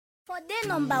For day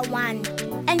number 1,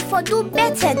 and for do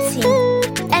better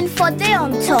thing, and for day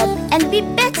on top, and be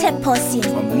better person.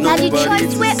 Now the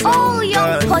choice where all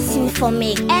young person for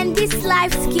make. And this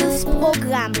life skills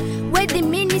program, where the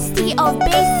Ministry of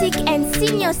Basic and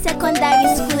Senior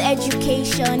Secondary School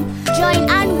Education join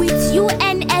hand with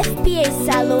UNFPA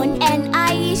Salon and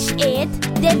Irish Aid,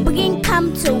 they bring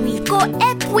come to we. Go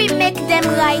help we make them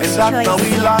right choice. That's how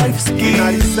we life skills.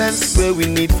 In the sense where we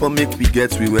need for make we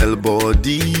get we well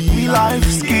body. We life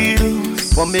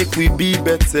skills. For make we be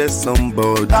better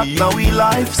somebody. That's how we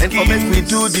life skills. And for make we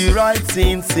do the right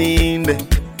thing.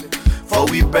 For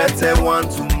we better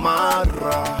want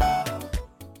tomorrow.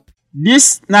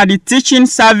 This na the Teaching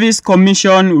Service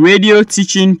Commission radio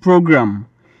teaching program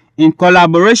in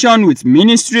collaboration with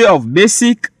Ministry of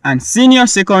Basic and Senior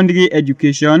Secondary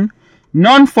Education,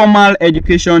 Non-Formal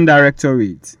Education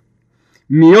Directorate.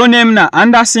 My name na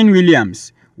Anderson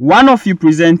Williams, one of you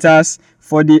presenters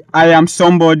for the I Am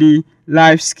Somebody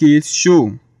Life Skills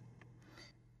show.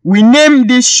 We named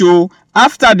this show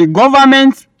after the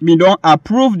government don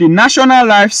approve the National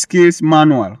Life Skills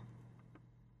Manual.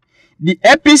 The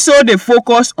episode dey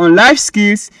focus on life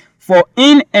skills for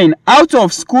in and out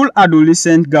of school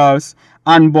adolescent girls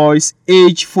and boys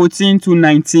aged 14 to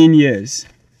 19 years.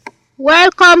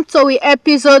 Welcome to our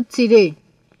episode today.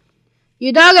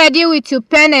 You don ready with your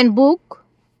pen and book?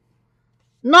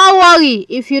 No worry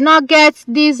if you not get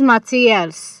these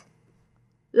materials.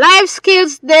 Life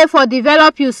skills dey for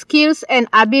develop your skills and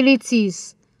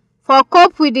abilities for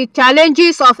cope with the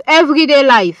challenges of everyday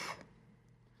life.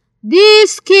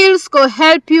 These skills go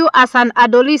help you as an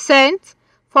adolescent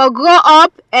for grow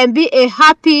up and be a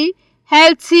happy,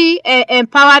 healthy and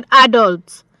empowered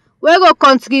adult wey go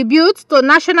contribute to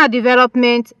national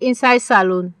development inside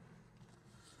Salone.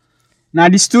 Na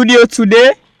the studio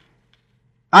today,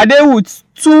 I dey with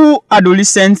two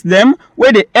adolescents dem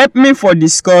wey dey help me for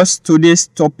discuss today's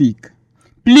topic.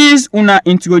 Please una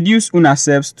introduce una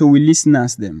selves to we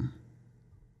listeners dem.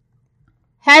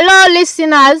 Hello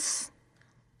listeners.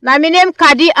 Na my name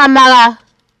Kadi Amara,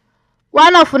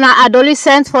 one of una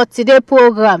adolescents for today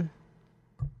program.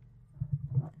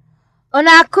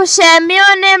 Una kushe,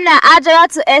 my name na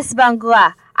Hajaratu S.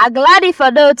 Bangura. I'm glad for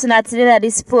those tuna today na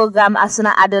this program as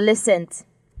una adolescent.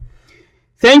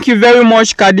 Thank you very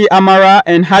much Kadi Amara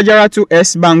and Hajaratu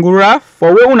S. Bangura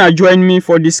for where una join me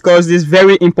for discuss this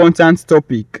very important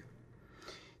topic.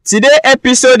 Today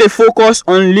episode dey focus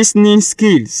on listening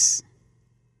skills.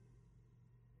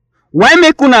 Why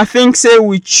make una think say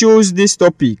we choose this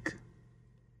topic?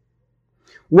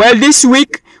 Well, this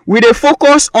week we dey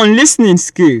focus on listening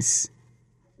skills,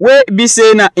 wey be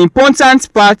say na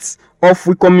important part of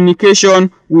we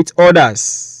communication with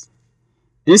others.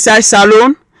 Inside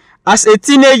Salone, as a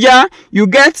teenager, you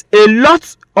get a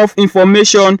lot of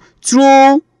information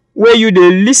through where you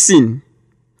dey listen,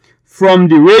 from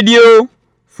the radio,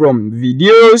 from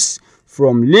videos,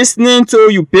 from listening to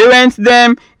your parents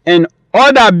them and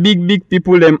other big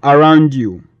people them around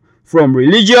you, from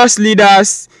religious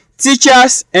leaders,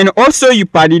 teachers, and also you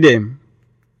party them.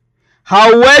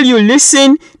 How well you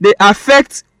listen, they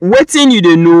affect wetin you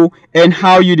dey know and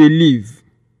how you dey live.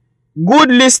 Good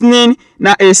listening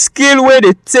na a skill where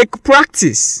they take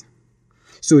practice.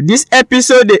 So this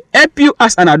episode dey help you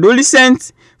as an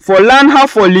adolescent for learn how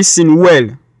for listen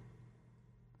well.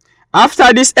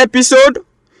 After this episode,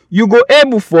 you go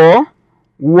able for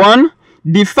 1.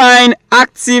 Define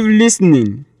active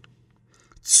listening.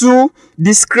 2.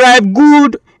 Describe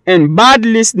good and bad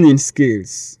listening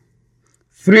skills.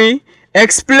 3.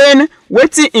 Explain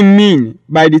what it mean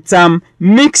by the term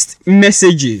mixed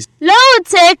messages. Let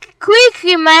us take quick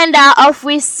reminder of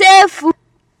we safe.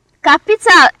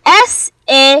 Capital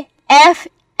SAF.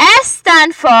 S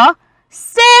stand for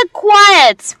stay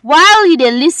quiet while you dey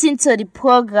listen to the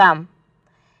program.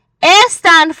 A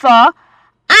stand for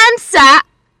answer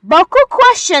boku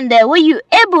question there where you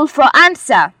able for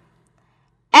answer.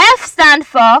 F stand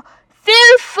for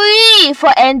feel free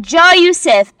for enjoy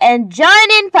yourself and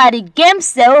join in party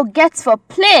games they will get for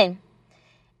playing.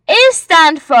 A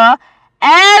stand for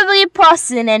every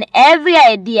person and every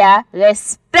idea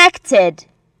respected.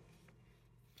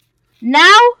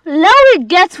 Now let we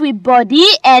get we body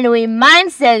and we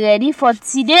minds ready for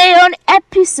today on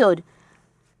episode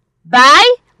by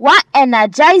one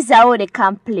energizer we they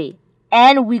can play.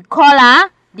 And we call her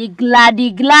the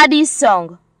Glady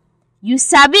song. You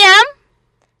sabi am?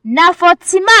 Now for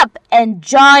team up and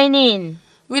join in.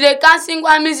 We can sing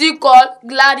one music called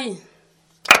Glady.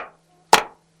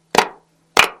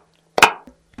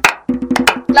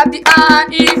 Clap your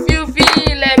hand if you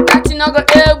feel like that you not go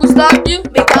able to stop you.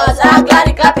 Because I'm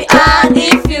Glady, clap your hand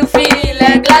if you feel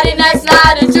like gladness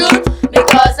not the truth.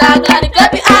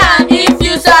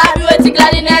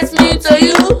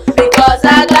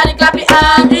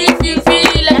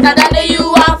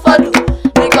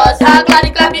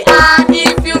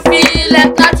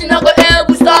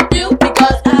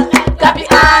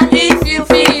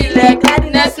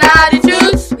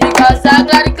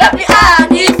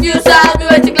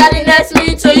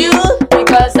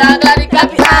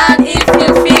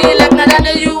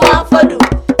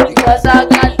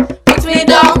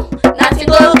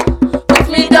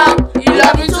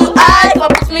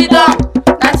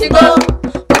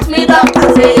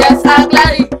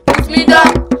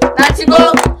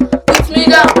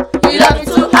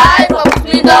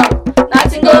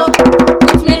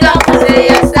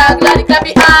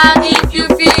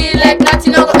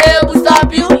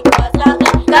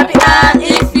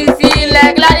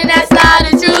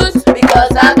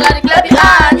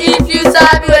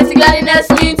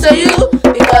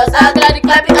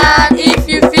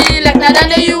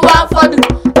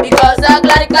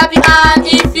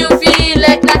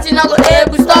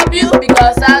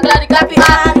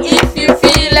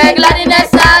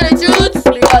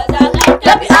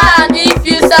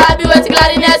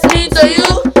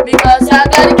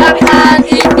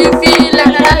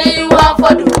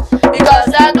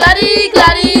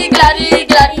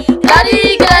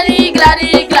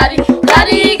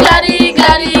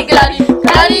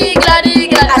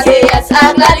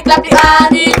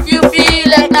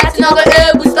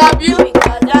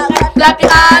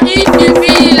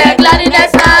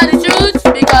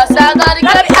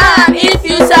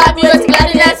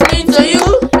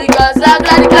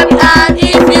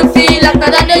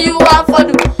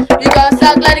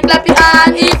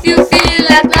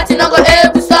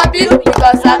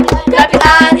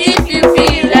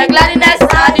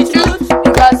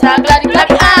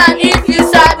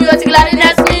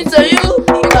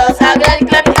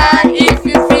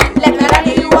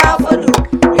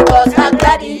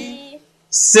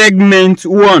 Segment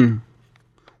 1.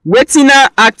 Wetin na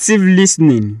active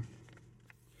listening?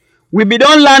 We be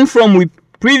don learn from we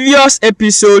previous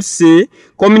episodes say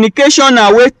communication na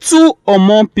way two or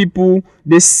more people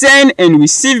dey send and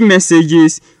receive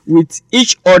messages with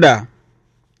each other.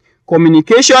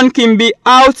 Communication can be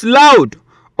out loud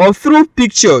or through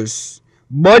pictures,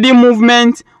 body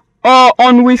movement, or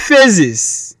on we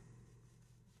faces.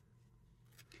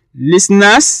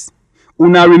 Listeners,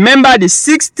 una remember the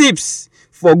 6 tips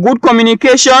for good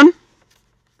communication?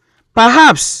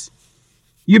 Perhaps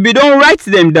you be don write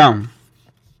them down.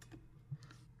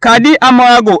 Kadi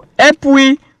Amara go help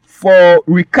we for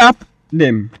recap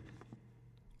them.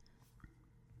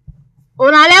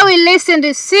 Una let we listen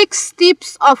the 6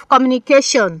 tips of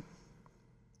communication.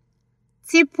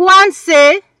 Tip 1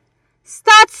 say,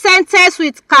 start sentence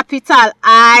with capital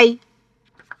I.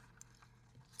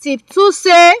 Tip 2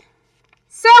 say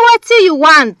wetin you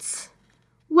want,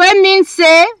 wey mean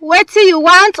say wetin you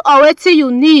want or wetin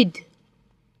you need.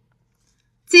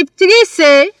 Tip 3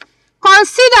 say,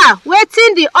 consider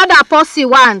wetin the other person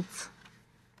want,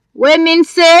 wey mean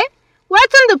say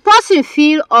wetin the person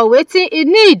feel or wetin e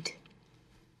need.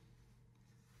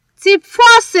 Tip 4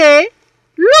 say,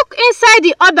 look inside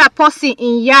the other person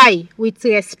in eye with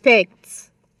respect.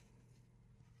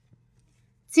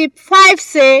 Tip 5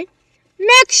 say,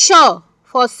 make sure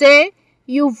for say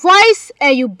your voice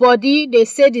and your body dey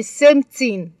say the same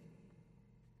thing.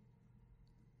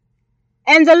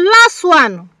 And the last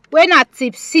one, wey na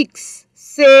tip 6,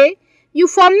 say you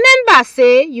for remember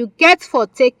say you get for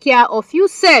take care of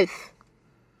yourself.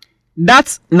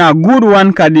 That's na good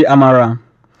one, Kadi Amara.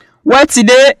 Well,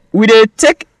 today we dey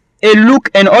take a look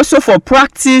and also for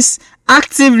practice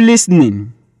active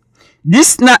listening.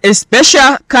 This na a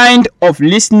special kind of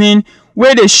listening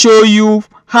where they show you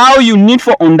how you need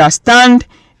for understand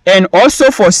and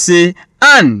also for say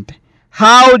and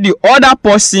how the other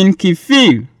person can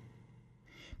feel.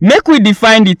 Make we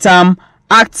define the term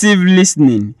active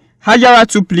listening.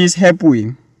 Hajaratu, please help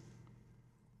we.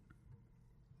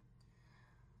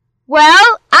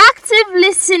 Well, active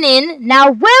listening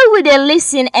na where we dey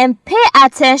listen and pay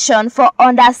attention for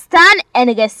understand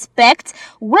and respect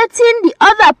wetin the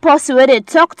other person wey dey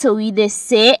talk to we dey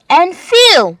say and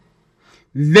feel.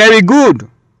 Very good.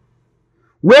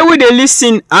 Where we dey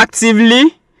listen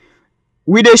actively,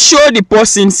 we dey show the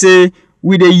person say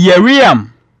we dey hear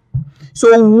am.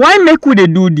 So why make we dey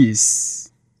do this?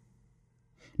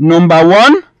 Number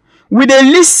 1, we dey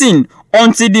listen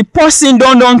until the person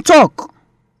don talk.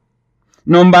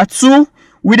 Number 2,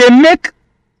 we dey make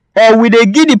or we dey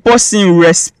give the person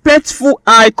respectful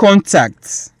eye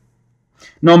contact.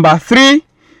 Number 3,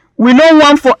 we no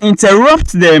want for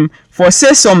interrupt them for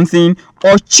say something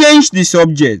or change the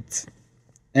subject.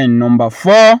 And number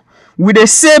 4, we dey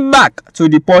say back to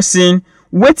the person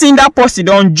wetin that person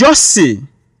don just say.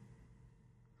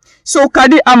 So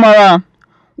Kadi Amara,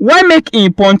 why make it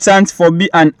important for be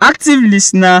an active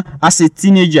listener as a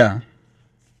teenager?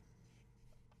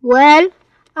 Well,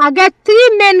 I get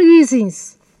 3 main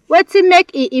reasons wetin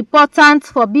make it important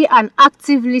for be an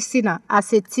active listener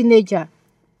as a teenager.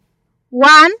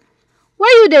 1, when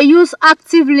you dey use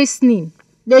active listening,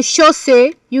 dey show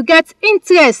say you get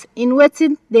interest in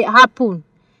wetin dey happen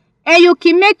and you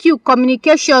can make your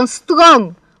communication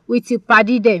strong with your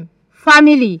padi dem,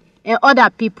 family and other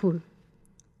people.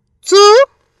 2,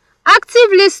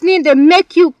 active listening dey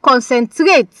make you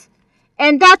concentrate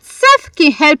and that self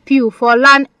can help you for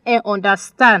learn and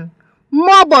understand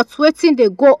more about wetin dey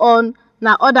go on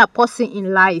na other person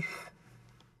in life.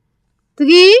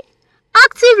 3,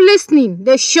 active listening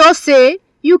dey show say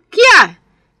you care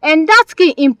and that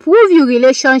can improve your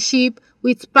relationship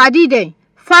with padi dem,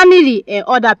 family and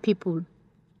other people.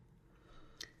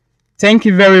 Thank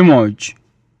you very much.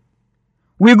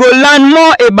 We go learn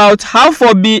more about how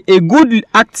to be a good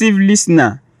active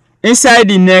listener inside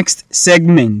the next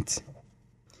segment.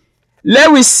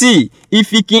 Let we see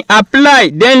if we can apply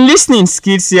them listening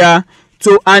skills here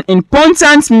to an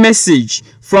important message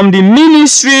from the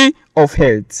Ministry of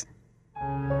Health.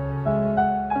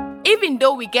 Even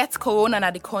though we get corona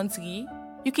in the country,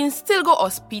 you can still go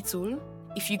hospital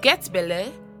if you get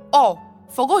belle or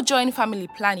for go join family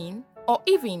planning or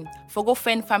even for go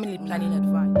find family planning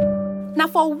advice. Now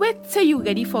for wait till you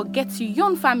ready for get your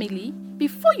own family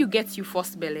before you get your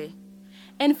first belle.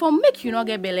 And for make you not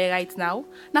get belle right now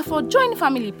for join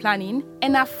family planning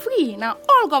and na free na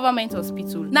all government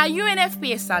hospital. Now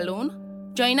UNFPA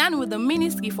Salon, join on with the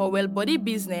Ministry for Well Body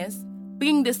Business,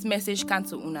 bring this message can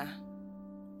to una.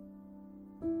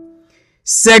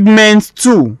 Segment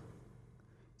 2.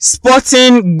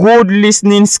 Spotting good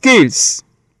listening skills.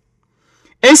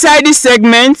 Inside this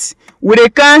segment, we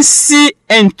can see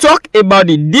and talk about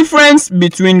the difference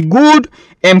between good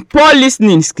and poor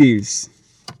listening skills.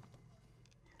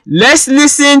 Let's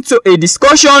listen to a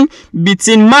discussion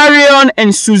between Marion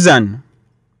and Susan.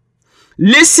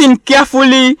 Listen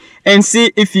carefully and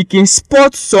see if you can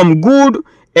spot some good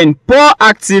and poor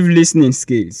active listening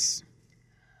skills.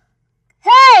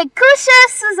 Hey, Kusha,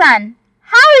 Susan,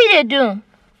 how are you doing?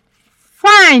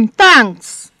 Fine,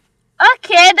 thanks.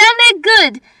 Okay, then they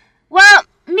good. Well,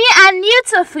 me I'm new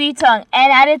to Freetown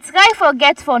and I dey try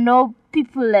forget for no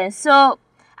people so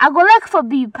I go like for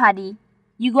be party.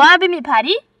 You go be me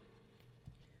party?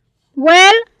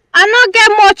 Well, I no get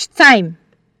much time.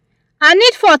 I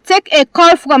need for take a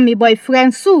call from me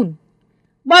boyfriend soon.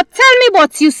 But tell me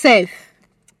about yourself.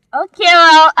 Okay,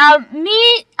 well,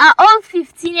 me are all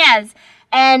 15 years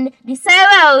and the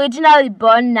Sarah originally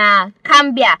born na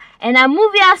Cambia and I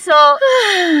move here so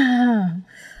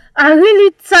I'm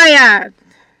really tired.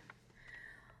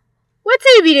 What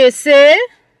do you say?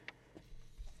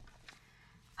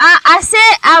 I say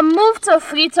I moved to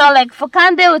Freetown like for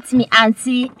can day with me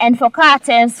auntie and for can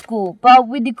attend school. But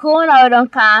with the corona we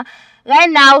don't can. Right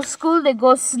now school they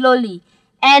go slowly.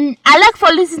 And I like for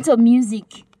listen to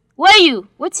music. Where you?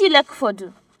 What do you like for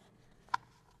do?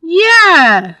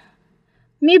 Yeah.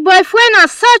 Me boyfriend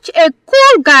is such a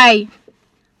cool guy.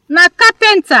 Na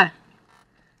carpenter.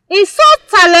 He's so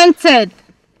talented.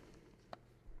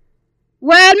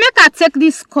 Well, make I take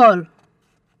this call.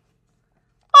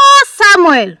 Oh,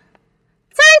 Samuel.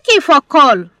 Thank you for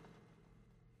call.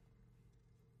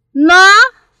 No.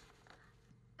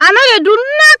 I know you do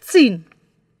nothing.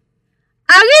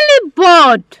 I'm really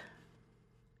bored.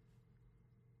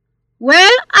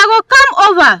 Well, I will come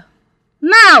over.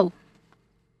 Now.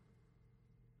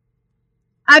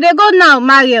 I dey go now,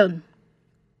 Marion.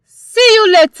 See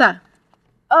you later.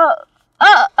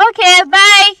 Okay,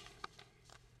 bye.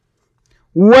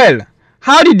 Well,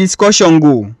 how did discussion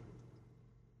go?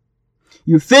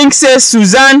 You think say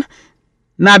Susan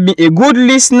na be a good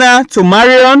listener to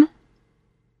Marion?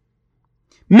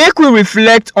 Make we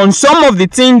reflect on some of the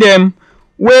things them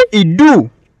wey he do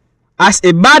as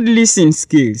a bad listening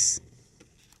skills.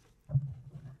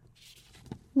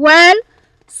 Well,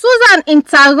 Susan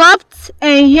interrupts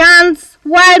and yarns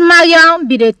while Marion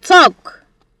be the talk.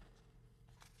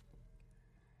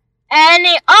 And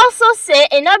he also say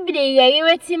it not be the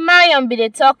reality Marion be the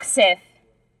talk safe.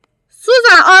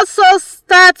 Susan also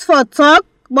starts for talk,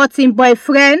 but in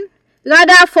boyfriend,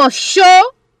 rather for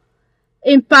show,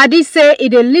 in paddy say he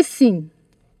dey listen.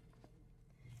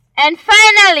 And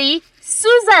finally,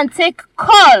 Susan take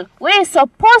call where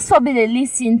supposed to be the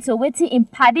listen to wetin in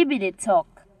paddy be the talk.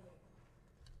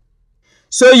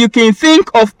 So you can think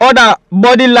of other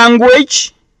body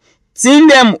language, thing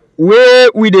them where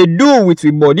we dey do with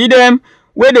we body them,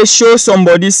 where they show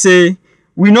somebody say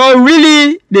we not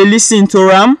really they listen to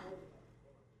them.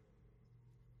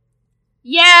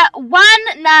 Yeah,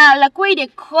 one na like where they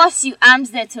cross your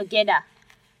arms there together.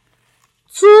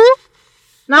 2,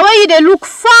 now where you dey look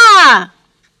far.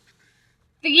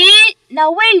 3,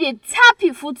 now where they tap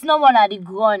your foot no one at the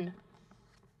ground.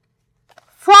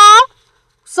 4,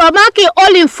 some monkey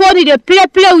all in phone they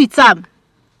play with am.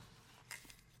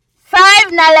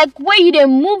 5, now like where you dey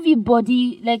move your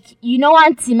body like you know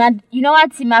want team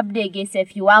up there against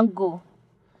if you want go.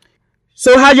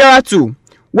 So Hajaratu,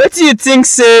 what do you think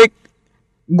say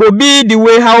go be the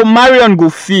way how Marion go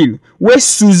feel where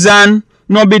Susan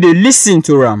not be the listen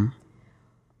to them?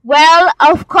 Well,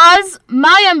 of course,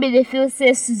 Marion be the feel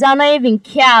say Susan not even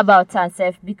care about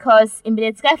herself because in be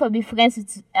the try for be friends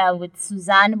with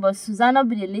Susan, but Susan not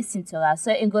be the listen to her.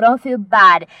 So it go don't feel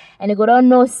bad and it go don't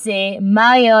know say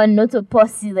Marion not a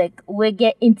pussy like we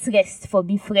get interest for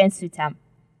be friends with him.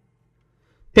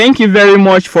 Thank you very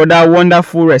much for that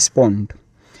wonderful response.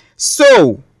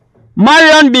 So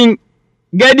Marion being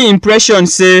get the impression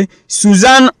say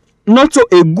Susan not so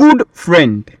a good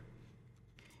friend.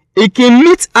 He can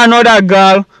meet another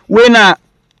girl when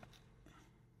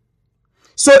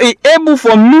so he able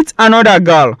for meet another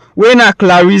girl when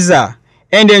Clarissa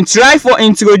and then try for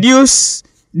introduce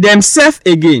themselves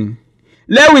again.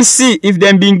 Let we see if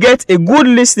them been get a good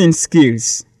listening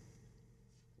skills.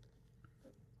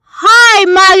 Hi,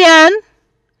 Marion.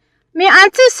 My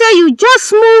auntie say you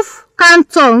just moved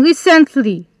Canton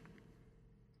recently.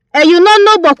 And you don't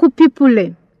know beaucoup people.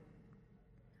 Me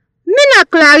na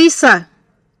Clarissa.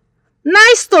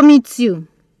 Nice to meet you.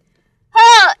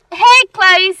 Oh, hey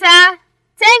Clarissa.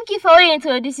 Thank you for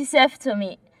introducing yourself to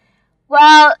me.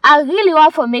 Well, I really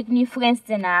want to make new friends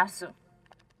then also.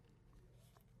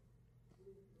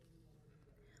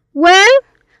 Well,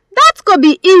 that could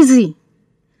be easy.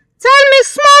 Tell me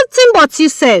small thing about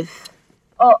yourself.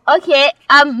 Oh, okay.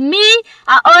 Me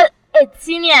are all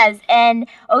 18 years, and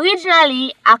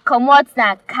originally I come out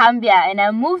na Cambia, and I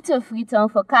moved to Freetown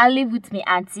for can live with me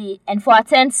auntie and for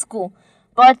attend school.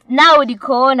 But now with the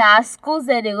corona, schools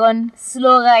they run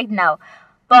slow right now.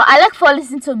 But I like for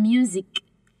listen to music.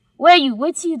 What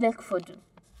do you like for do?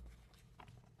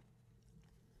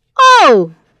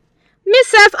 Oh,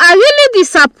 myself, I really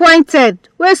disappointed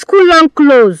when school long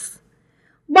close.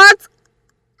 But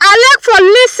I like for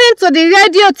listen to the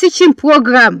radio teaching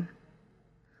program.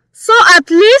 So at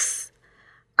least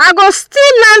I go still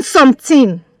learn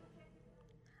something.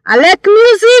 I like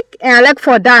music and I like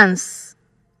for dance.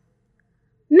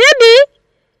 Maybe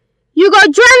you go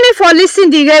join me for listen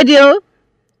the radio.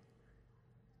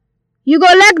 You go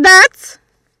like that?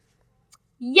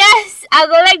 Yes, I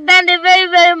go like that very,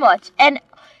 very much. And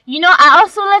I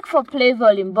also like for play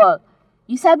volleyball.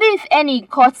 You sabi if any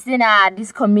courts in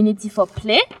this community for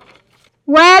play?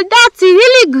 Well, that's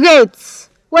really great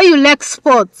when you like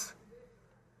sports.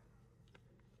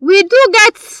 We do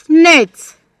get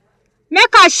net.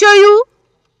 Make I show you.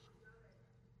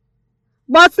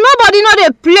 But nobody know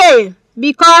they play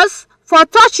because for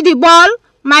touch the ball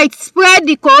might spread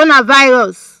the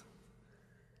coronavirus.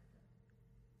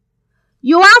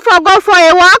 You want for go for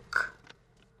a walk?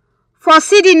 For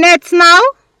see the net now?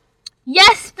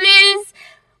 Yes, please.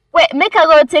 Wait, make I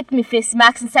go take me face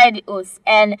mask inside the house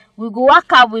and we go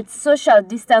walk up with social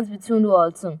distance between the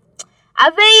all two.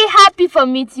 I'm very happy for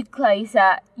meeting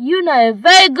Clarissa. You know a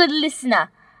very good listener.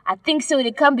 I think so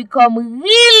they can become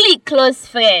really close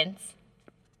friends.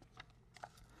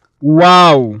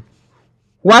 Wow,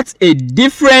 what a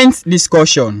different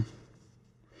discussion.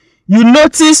 You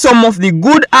notice some of the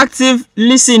good active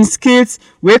listening skills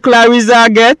where Clarissa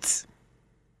gets?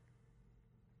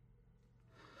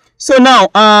 So now,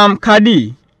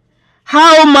 Kadi,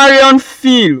 how Marion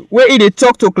feel when they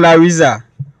talk to Clarissa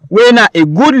when a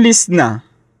good listener?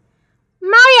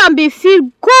 Marion be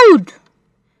feel good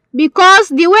because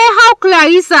the way how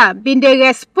Clarissa been dey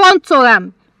respond to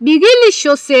am be really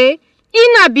show say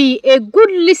Ina be a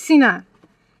good listener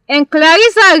and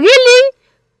Clarissa really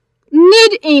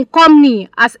need in company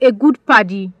as a good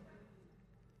paddy.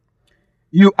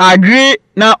 You agree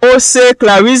now say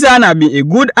Clarissa na be a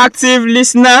good active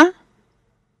listener?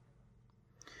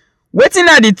 Wetin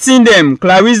na the thing them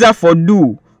Clarissa for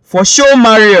do for show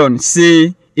Marion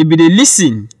say e be dey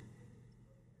listen?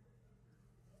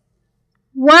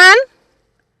 1.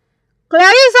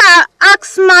 Clarissa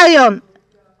ask Marion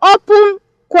open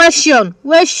question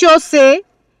wey show say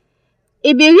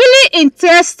e be really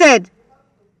interested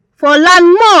for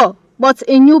learn more but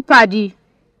a new paddy.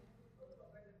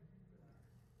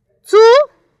 2.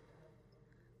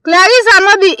 Clarissa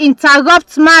no be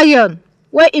interrupt Marion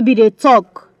when e be dey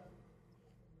talk.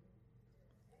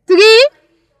 3.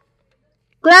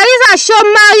 Clarissa show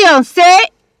Marion say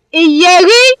e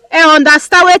yeri and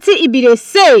understand wetin e be dey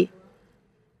say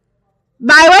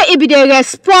by when e be dey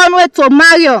respond wey to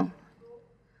Marion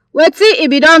wetin e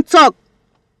be don talk.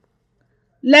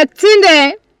 Like thing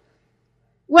dem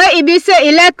wey e be say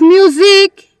e like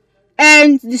music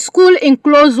and the school in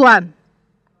close one.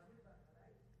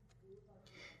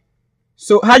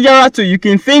 So Hajaratu, you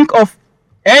can think of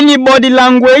any body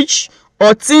language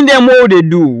or thing them what they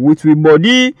do with we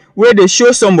body where they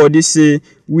show somebody say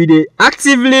we they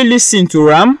actively listen to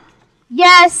Ram?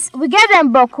 Yes, we get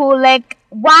them Boku. Like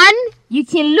 1, you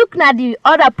can look at the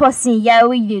other person here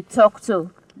where you talk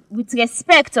to with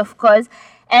respect, of course.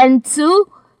 And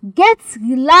 2, get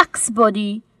relaxed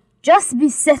body. Just be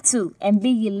settled and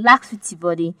be relaxed with your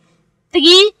body.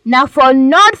 3, now for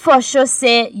nod for sure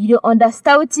say you don't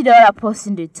understand what the other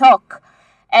person they talk.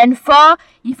 And 4,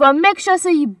 you for make sure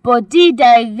say your body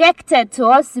directed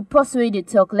towards the person where they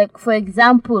talk. Like for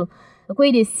example, like where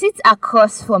they sit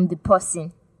across from the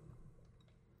person.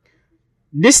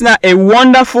 This is a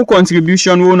wonderful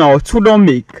contribution we now to don't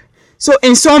make. So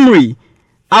in summary,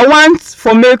 I want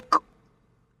for make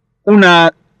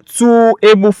una to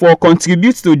able for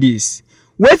contribute to this.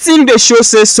 Wetin they show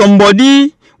say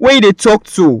somebody where they talk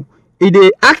to,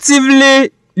 they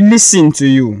actively listen to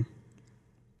you.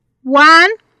 1,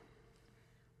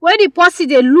 when the person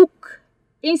they look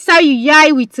inside your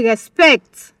eye with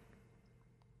respect.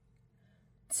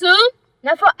 2,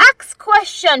 now for ask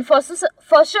question for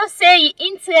sure say you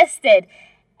interested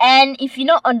and if you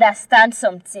don't understand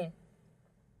something.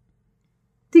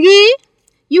 3,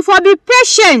 you for be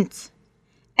patient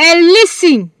and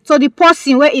listen to the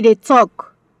person where they talk.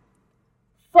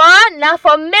 4, now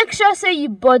for make sure say your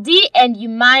body and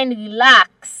your mind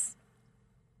relax.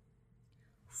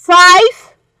 5,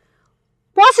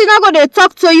 person not gonna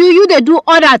talk to you, they do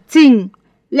other thing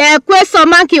Like when some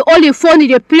man can hold the phone,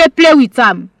 they play with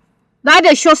them. That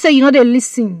they show say you know they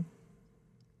listen.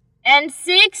 And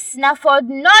 6, na for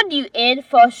nod you in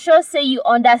for sure say you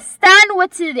understand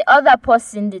what the other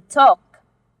person they talk.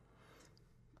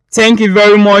 Thank you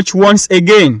very much once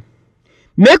again.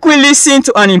 Make we listen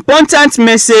to an important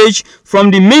message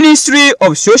from the Ministry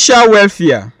of Social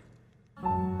Welfare.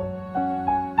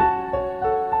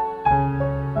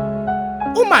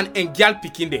 Woman and girl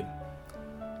picking them.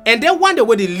 And then one day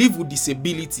where they live with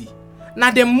disability.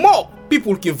 Now the more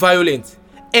people can violent.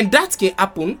 And that can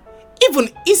happen even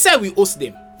inside we host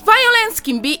them. Violence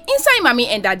can be inside mommy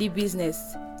and daddy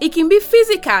business. It can be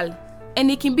physical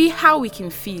and it can be how we can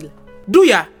feel. Do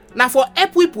ya? Now for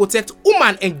help we protect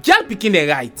woman and girl picking their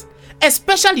right.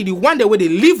 Especially the one that where they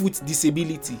live with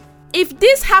disability. If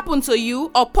this happen to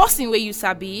you or person where you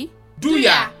sabi, Do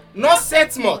ya? No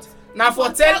set smart. Now for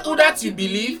tell who that you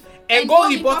believe and go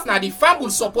report na the family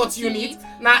support unit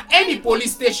na any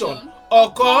police station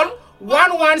or call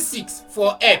 116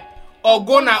 for help or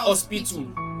go na hospital.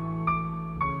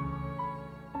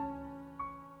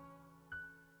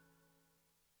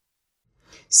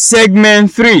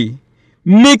 Segment 3.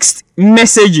 Mixed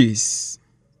messages.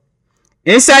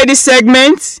 Inside this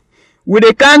segment, we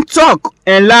can talk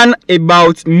and learn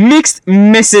about mixed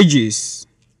messages.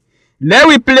 Let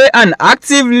we play an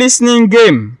active listening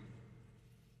game.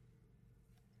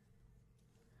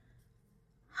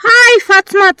 Hi,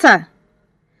 Fatmata.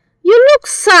 You look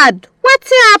sad.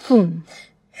 What's happened?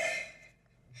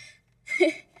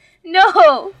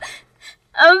 No,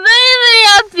 I'm very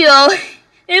happy. Oh.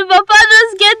 If Papa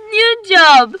does get new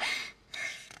job.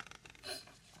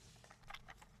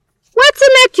 What's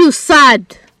make you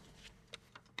sad?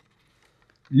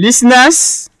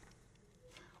 Listeners,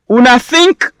 una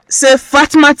think say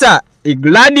Fatmata is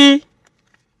glad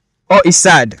or is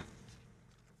sad?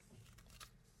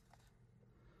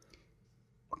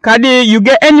 Kadi, you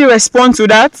get any response to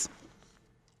that?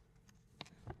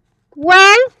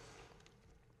 Well,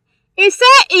 he say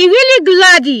he really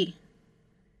glad.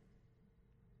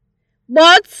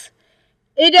 But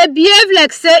he dey behave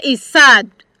like say he's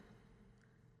sad.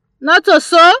 Not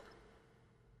so?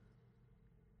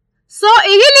 So it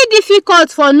really difficult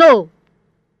for no.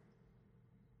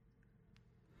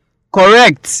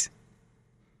 Correct.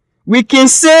 We can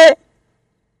say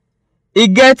he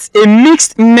gets a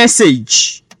mixed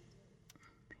message.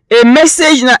 A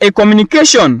message na a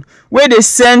communication where they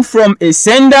send from a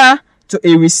sender to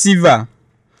a receiver.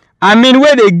 I mean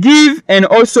where they give and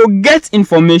also get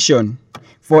information.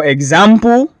 For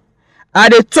example, I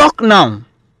dey talk now.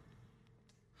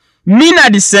 Me na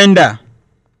the sender.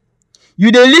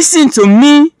 You dey listen to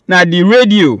me na the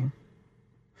radio.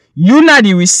 You na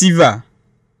the receiver.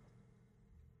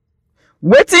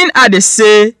 Wetin I dey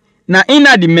say na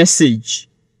inna the message.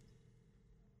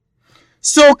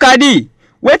 So Kadi,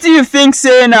 wetin you think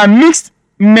say na mixed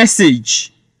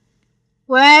message?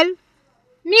 Well,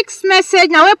 mixed message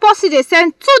na when person dey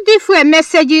send two different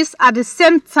messages at the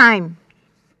same time.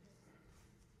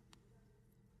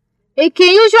 It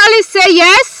can usually say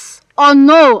yes or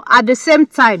no at the same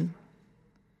time.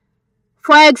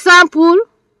 For example,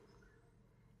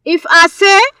 if I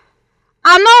say,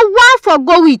 I no want for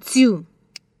go with you,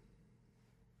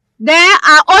 then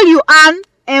I hold you hand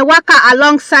and walk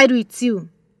alongside with you.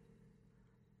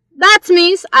 That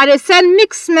means I dey send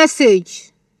mixed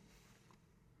message.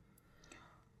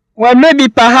 Well, maybe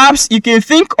perhaps you can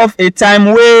think of a time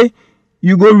where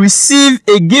you go receive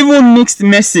a given mixed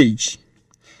message.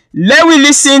 Let we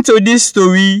listen to this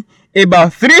story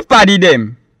about 3 party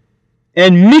them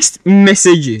and mixed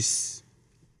messages.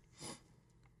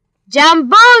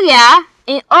 Jamboria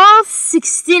in all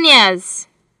 16 years.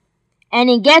 And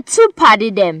he get 2 party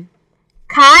them,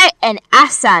 Kai and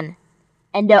Asan,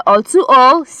 and they're also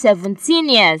all 17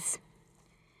 years.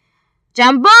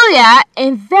 Jamboria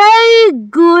is very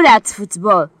good at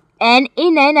football and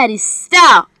in the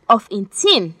star of in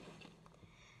team.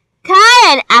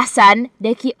 Kai and Asan,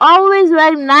 they can always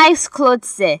wear nice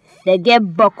clothes there. They get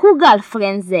boku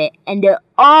girlfriends there and they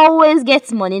always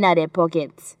get money in their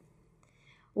pockets.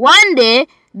 One day,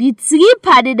 the 3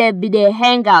 party they be they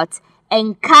hang out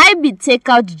and Kai be take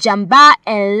out jamba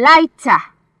and lighter.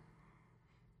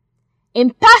 In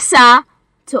passa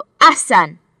to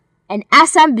Asan, and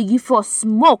Asan begin for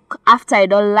smoke after he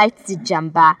don't light the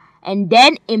jamba, and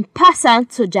then in passa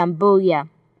to Jamboria.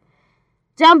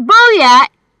 Jamboria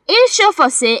in show for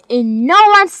say in no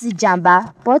wants the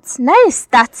jamba, but now he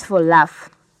starts for laugh.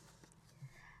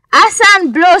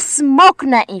 Asan blow smoke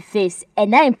na in face,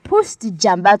 and now he push the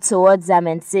jamba towards them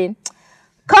and say,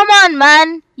 "Come on,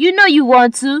 man, you know you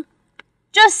want to.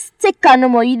 Just take a no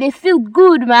more, you they feel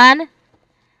good, man."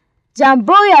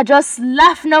 Jamboria just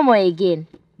laugh no more again,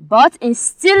 but he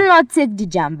still not take the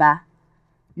jamba.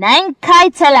 Na him Kai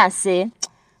tell am say,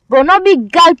 but no be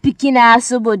girl pikin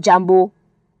asobo Jambo.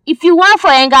 If you want for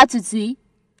Enga Tutui,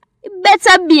 you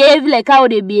better behave like how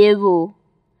they behave. Oh.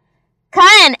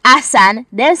 Kai and Hassan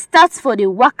then start for the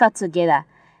waka together,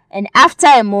 and after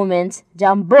a moment,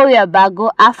 Jamboria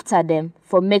go after them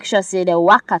for make sure say they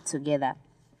waka together.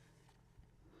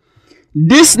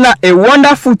 This na a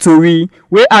wonderful story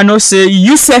where I know say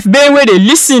Yusuf Ben where they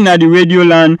listen at the radio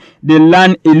land, they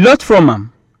learn a lot from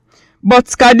am.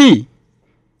 But Kadi,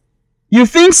 you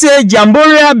think say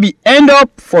Jamboria be end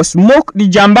up for smoke the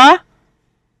jamba?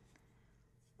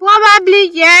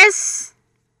 Probably yes,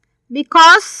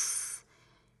 because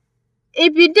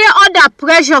it be there under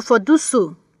pressure for do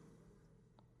so.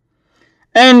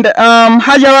 And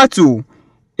Hajaratu,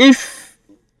 if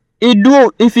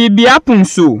it be happen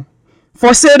so,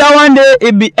 for say that one day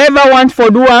it be ever want for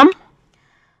do am?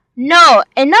 No,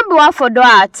 it not be one for do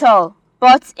at all,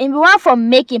 but it be one for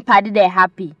making party they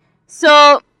happy.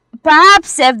 So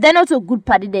perhaps if they're not a good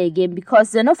party there again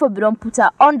because they not for be don't put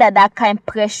her under that kind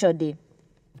pressure there.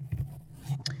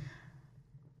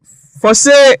 For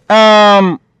say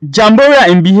Jamboria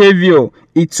in behavior,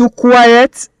 it too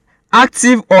quiet,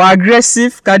 active or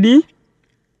aggressive, Kadi?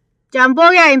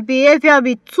 Jamboria in behavior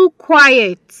be too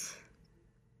quiet.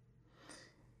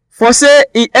 For say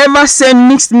he ever send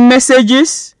mixed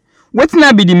messages, what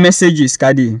na be the messages,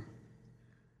 Kadi?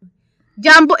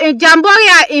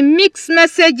 Jamboria in mixed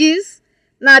messages,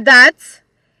 na that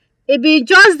it be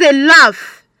just the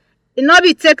laugh. It not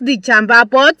be take the jamba,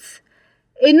 but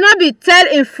it not be tell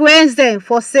influence them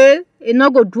for say it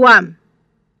not go do am.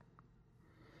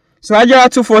 So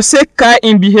Hajaratu, for say Kai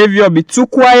in behavior be too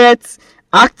quiet,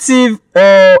 active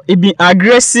or it be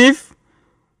aggressive.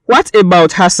 What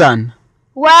about Hassan?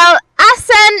 Well,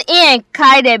 Hassan ain't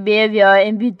kind of behavior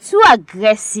and be too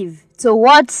aggressive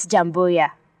towards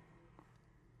Jamboria.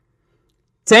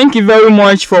 Thank you very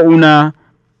much for una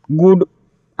good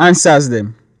answers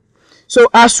them. So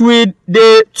as we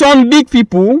they turn big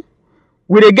people,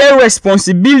 we they get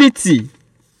responsibility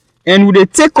and we they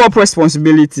take up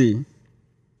responsibility.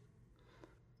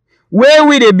 Where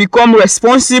we they become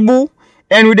responsible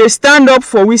and we they stand up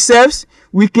for ourselves,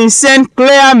 we can send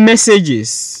clear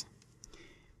messages.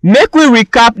 Make we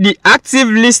recap the active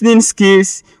listening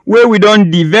skills where we don't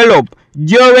develop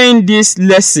during this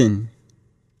lesson.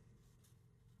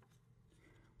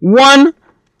 1.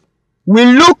 We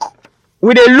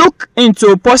dey look into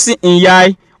a person in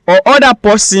eye or other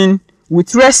person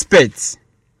with respect.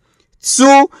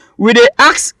 2. We dey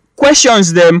ask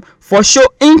questions them for show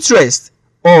interest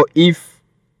or if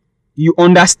you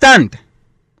understand.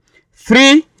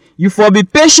 3. You for be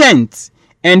patient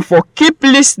and for keep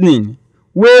listening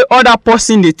where other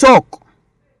person dey talk.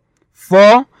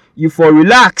 4. You for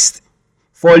relaxed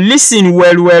for listen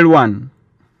well one.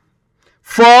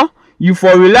 4. You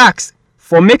for relax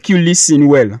for make you listen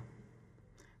well.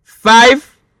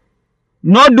 5.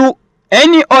 Not do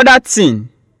any other thing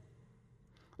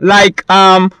like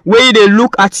where you dey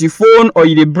look at your phone or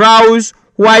you dey browse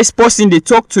while person dey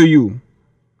talk to you.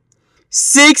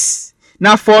 6.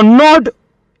 Now for nod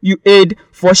you aid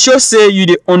for sure say you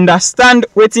dey understand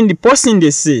wetin the person dey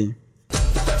say.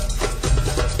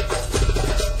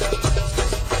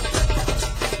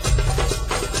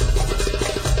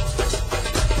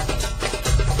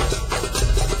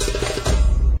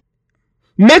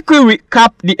 Make we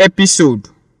recap the episode.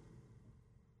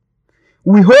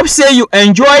 We hope say you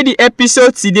enjoy the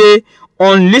episode today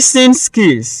on listening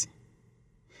skills.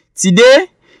 Today,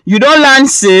 you don learn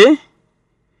say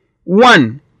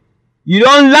 1. You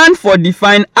don learn for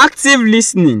define active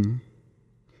listening.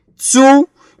 2.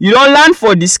 You don learn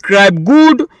for describe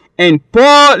good and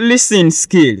poor listening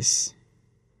skills.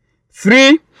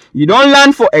 3. You don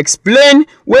learn for explain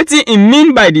wetin e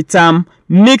mean by the term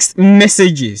mixed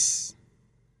messages.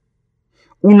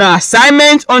 Una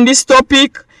assignment on this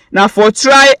topic now for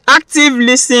try active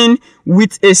listen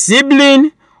with a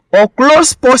sibling or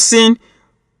close person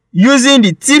using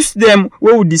the tips them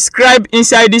we will describe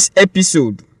inside this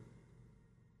episode.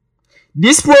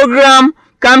 This program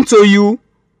come to you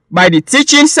by the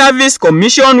Teaching Service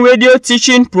Commission Radio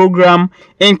Teaching Program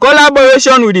in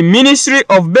collaboration with the Ministry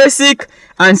of Basic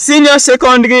and Senior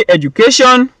Secondary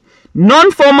Education,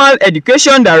 Non-Formal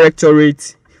Education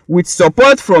Directorate, with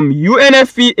support from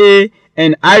UNFPA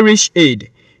and Irish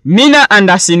Aid. Mina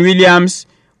Anderson Williams,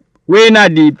 we are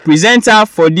the presenter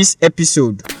for this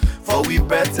episode. For we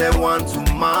better want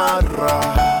tomorrow,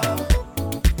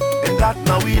 and that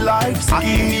now we life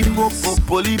skills.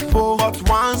 But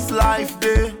once life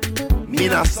day,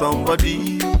 Mina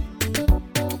somebody.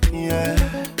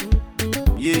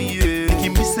 Yeah.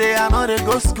 Give me say I know they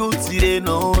go school today,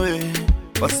 no way.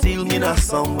 But still me not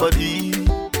somebody.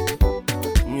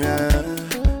 Yeah.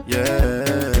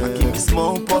 I give me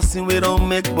small person we don't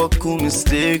make but cool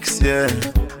mistakes, yeah.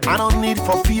 I don't need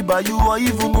for fee by you or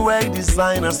even wear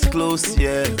designers clothes,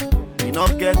 yeah. We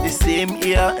not get the same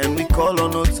ear and we call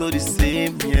on to the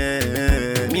same,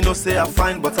 yeah. Me no say I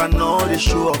fine but I know they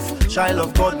show off. Child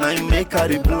of God now I make her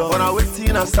the blood. When I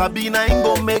waiting a Sabina I ain't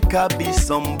gon' make her be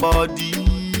somebody.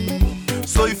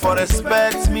 So if you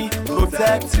respect me,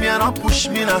 protect me and not push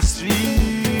me in the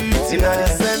street. In the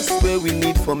sense where we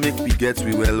need for make we get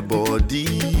we well body.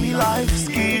 We life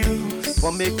skills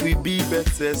for make we be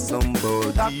better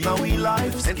somebody. That now we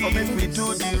life skills. And for make we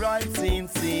do the right thing.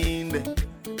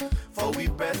 For we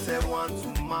better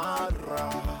want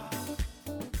tomorrow.